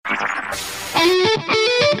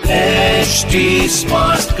HT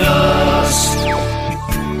Smartcast.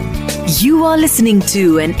 You are listening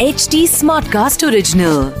to an HT Smartcast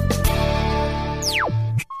original.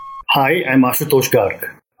 Hi, I'm Ashutosh Garg.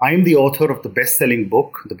 I am the author of the best-selling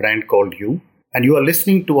book, The Brand Called You, and you are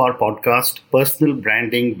listening to our podcast, Personal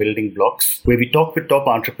Branding Building Blocks, where we talk with top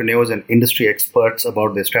entrepreneurs and industry experts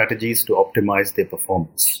about their strategies to optimize their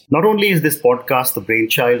performance. Not only is this podcast the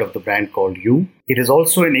brainchild of The Brand Called You, it is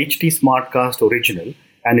also an HT Smartcast original,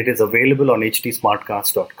 and it is available on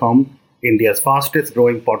htsmartcast.com, India's fastest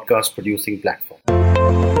growing podcast producing platform.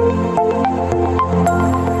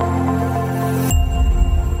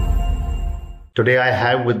 Today I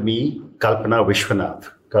have with me Kalpana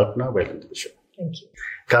Vishwanath. Kalpana, welcome to the show. Thank you.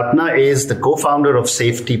 Kalpana is the co-founder of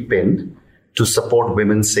Safety Pin to support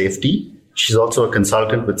women's safety. She's also a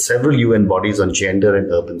consultant with several UN bodies on gender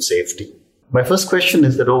and urban safety. My first question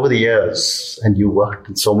is that over the years, and you worked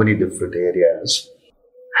in so many different areas,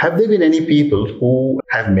 have there been any people who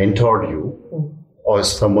have mentored you or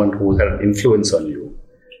someone who had an influence on you?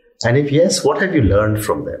 And if yes, what have you learned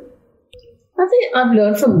from them? I think I've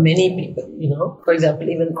learned from many people, For example,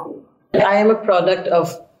 even I am a product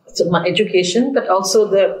of my education, but also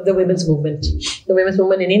the women's movement. The women's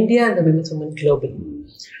movement in India and the women's movement globally.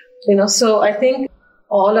 So I think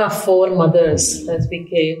all our four mothers as we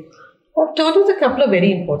came have taught us a couple of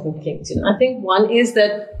very important things. I think one is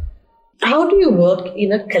that how do you work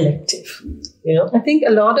in a collective? I think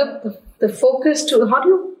a lot of the focus to how do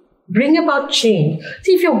you bring about change?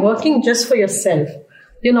 See, if you're working just for yourself,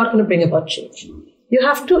 you're not going to bring about change. You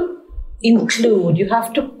have to include, you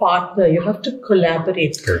have to partner, you have to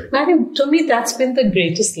collaborate. And I think to me that's been the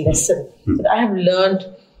greatest lesson that I have learned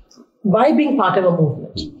by being part of a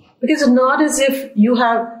movement. Because it's not as if you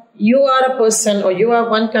are a person or you are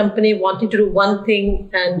one company wanting to do one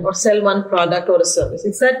thing or sell one product or a service.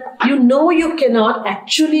 It's that you cannot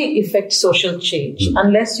actually effect social change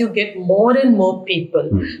unless you get more and more people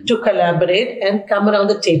to collaborate and come around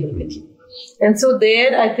the table with you. And so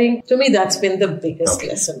there, I think, to me, that's been the biggest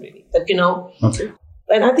lesson, really. That,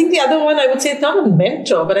 And I think the other one, I would say, it's not a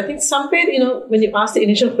mentor, but I think somewhere, when you asked the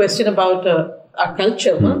initial question about our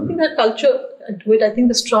culture, one thing that culture, I think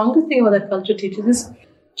the strongest thing about that culture teaches is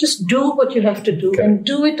just do what you have to do and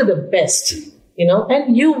do it to the best,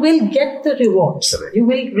 and you will get the rewards. You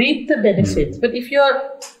will reap the benefits. But if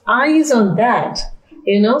your eye is on that,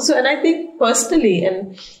 and I think personally,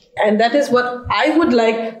 and that is what I would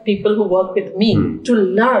like people who work with me to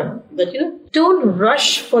learn, that, don't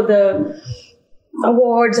rush for the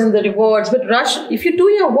awards and the rewards, but rush. If you do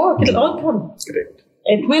your work, it'll all come. Correct.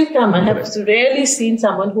 It will come. I have rarely seen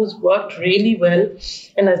someone who's worked really well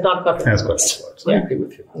and has not got rewards. I agree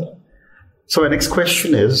with you. Yeah. So my next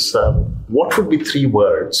question is, what would be 3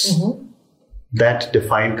 words that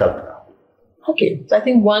define Kalpana? Okay. So I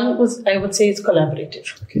think one I would say is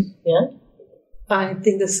collaborative. Okay. Yeah. I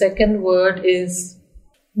think the second word is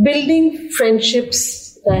building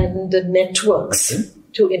friendships and networks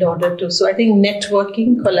So I think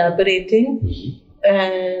networking, collaborating,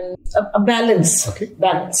 and a balance. Okay.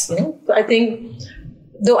 Balance. So I think,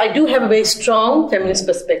 though I do have a very strong feminist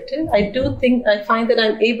perspective, I find that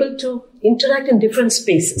I'm able to interact in different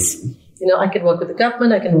spaces. I can work with the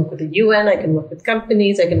government, I can work with the UN, I can work with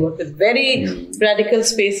companies, I can work with very radical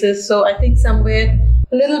spaces. So I think somewhere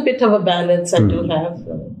a little bit of a balance I do have.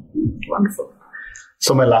 Wonderful.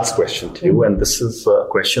 So my last question to you, and this is a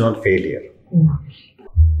question on failure.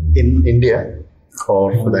 In India,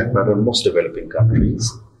 or for that matter, most developing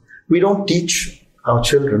countries, we don't teach our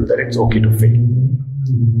children that it's okay to fail.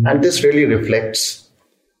 And this really reflects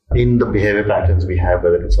in the behavior patterns we have,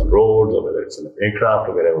 whether it's on roads or whether it's in an aircraft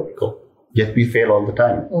or wherever we go. Yet we fail all the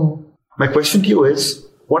time. My question to you is,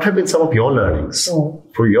 what have been some of your learnings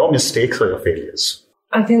for your mistakes or your failures?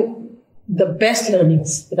 I think the best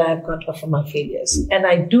learnings that I have got are from my failures. And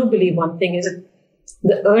I do believe one thing is that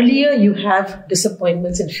the earlier you have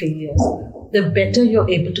disappointments and failures, the better you're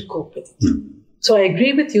able to cope with it. So I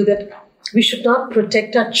agree with you that we should not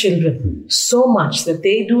protect our children so much that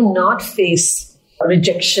they do not face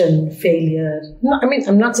rejection, failure. No,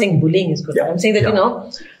 I'm not saying bullying is good. I'm saying that,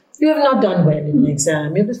 you have not done well in the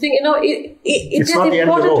exam. You have to think, it's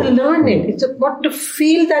important to learn it. It's important to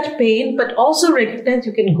feel that pain, but also recognize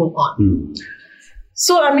you can go on.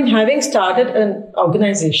 So, having started an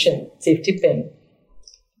organization, Safety Pin,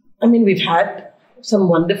 we've had some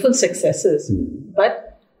wonderful successes,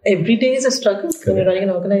 but every day is a struggle when you're running an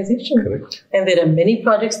organization. Correct. And there are many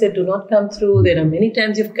projects that do not come through. There are many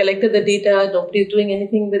times you've collected the data, nobody's doing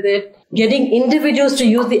anything with it. Getting individuals to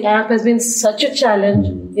use the app has been such a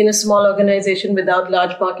challenge in a small organization without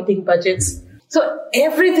large marketing budgets. So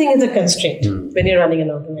everything is a constraint when you're running an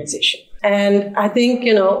organization. And I think,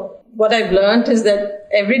 what I've learned is that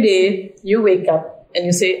every day you wake up and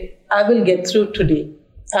you say, I will get through today.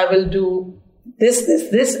 I will do this,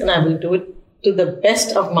 and I will do it to the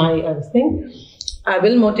best of my thing. I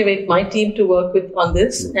will motivate my team to work on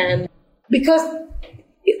this. And because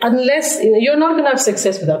unless, you're not going to have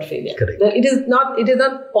success without failure. Correct. It is not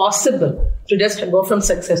possible to just go from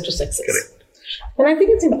success to success. Correct. And I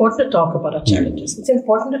think it's important to talk about our challenges. It's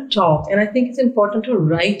important to talk, and I think it's important to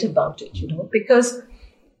write about it, because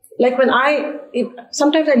like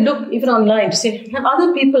sometimes I look even online to say, have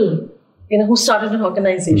other people, who started an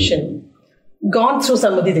organization gone through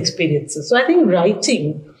some of these experiences? So I think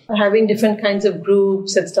writing, having different kinds of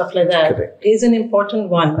groups and stuff like that is an important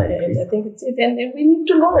one. I think and we need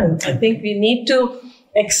to learn. I think we need to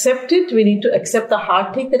accept it. We need to accept the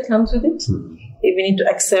heartache that comes with it. We need to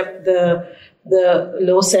accept the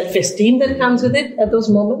low self-esteem that comes with it at those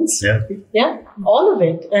moments. Yeah, all of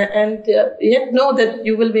it. And yet know that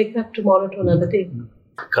you will wake up tomorrow to another day.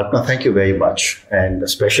 Kalpana, thank you very much. And a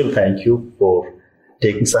special thank you for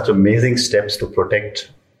taking such amazing steps to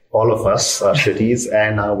protect all of us, our cities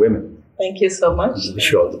and our women. Thank you so much.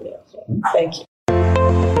 Wish you all the best. Thank you.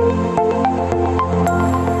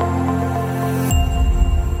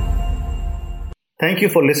 Thank you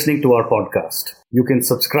for listening to our podcast. You can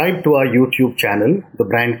subscribe to our YouTube channel, The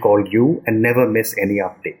Brand Called You, and never miss any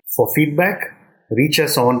update. For feedback, reach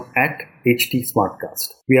us on @HT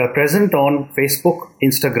Smartcast. We are present on Facebook,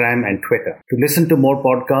 Instagram, and Twitter. To listen to more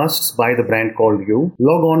podcasts by The Brand Called You,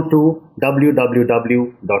 log on to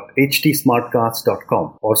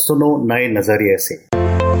www.htsmartcast.com or suno naye nazariye se.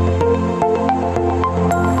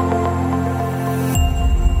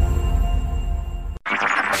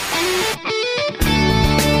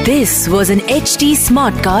 This was an HT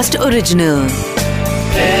Smartcast original.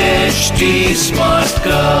 HT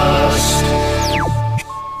Smartcast.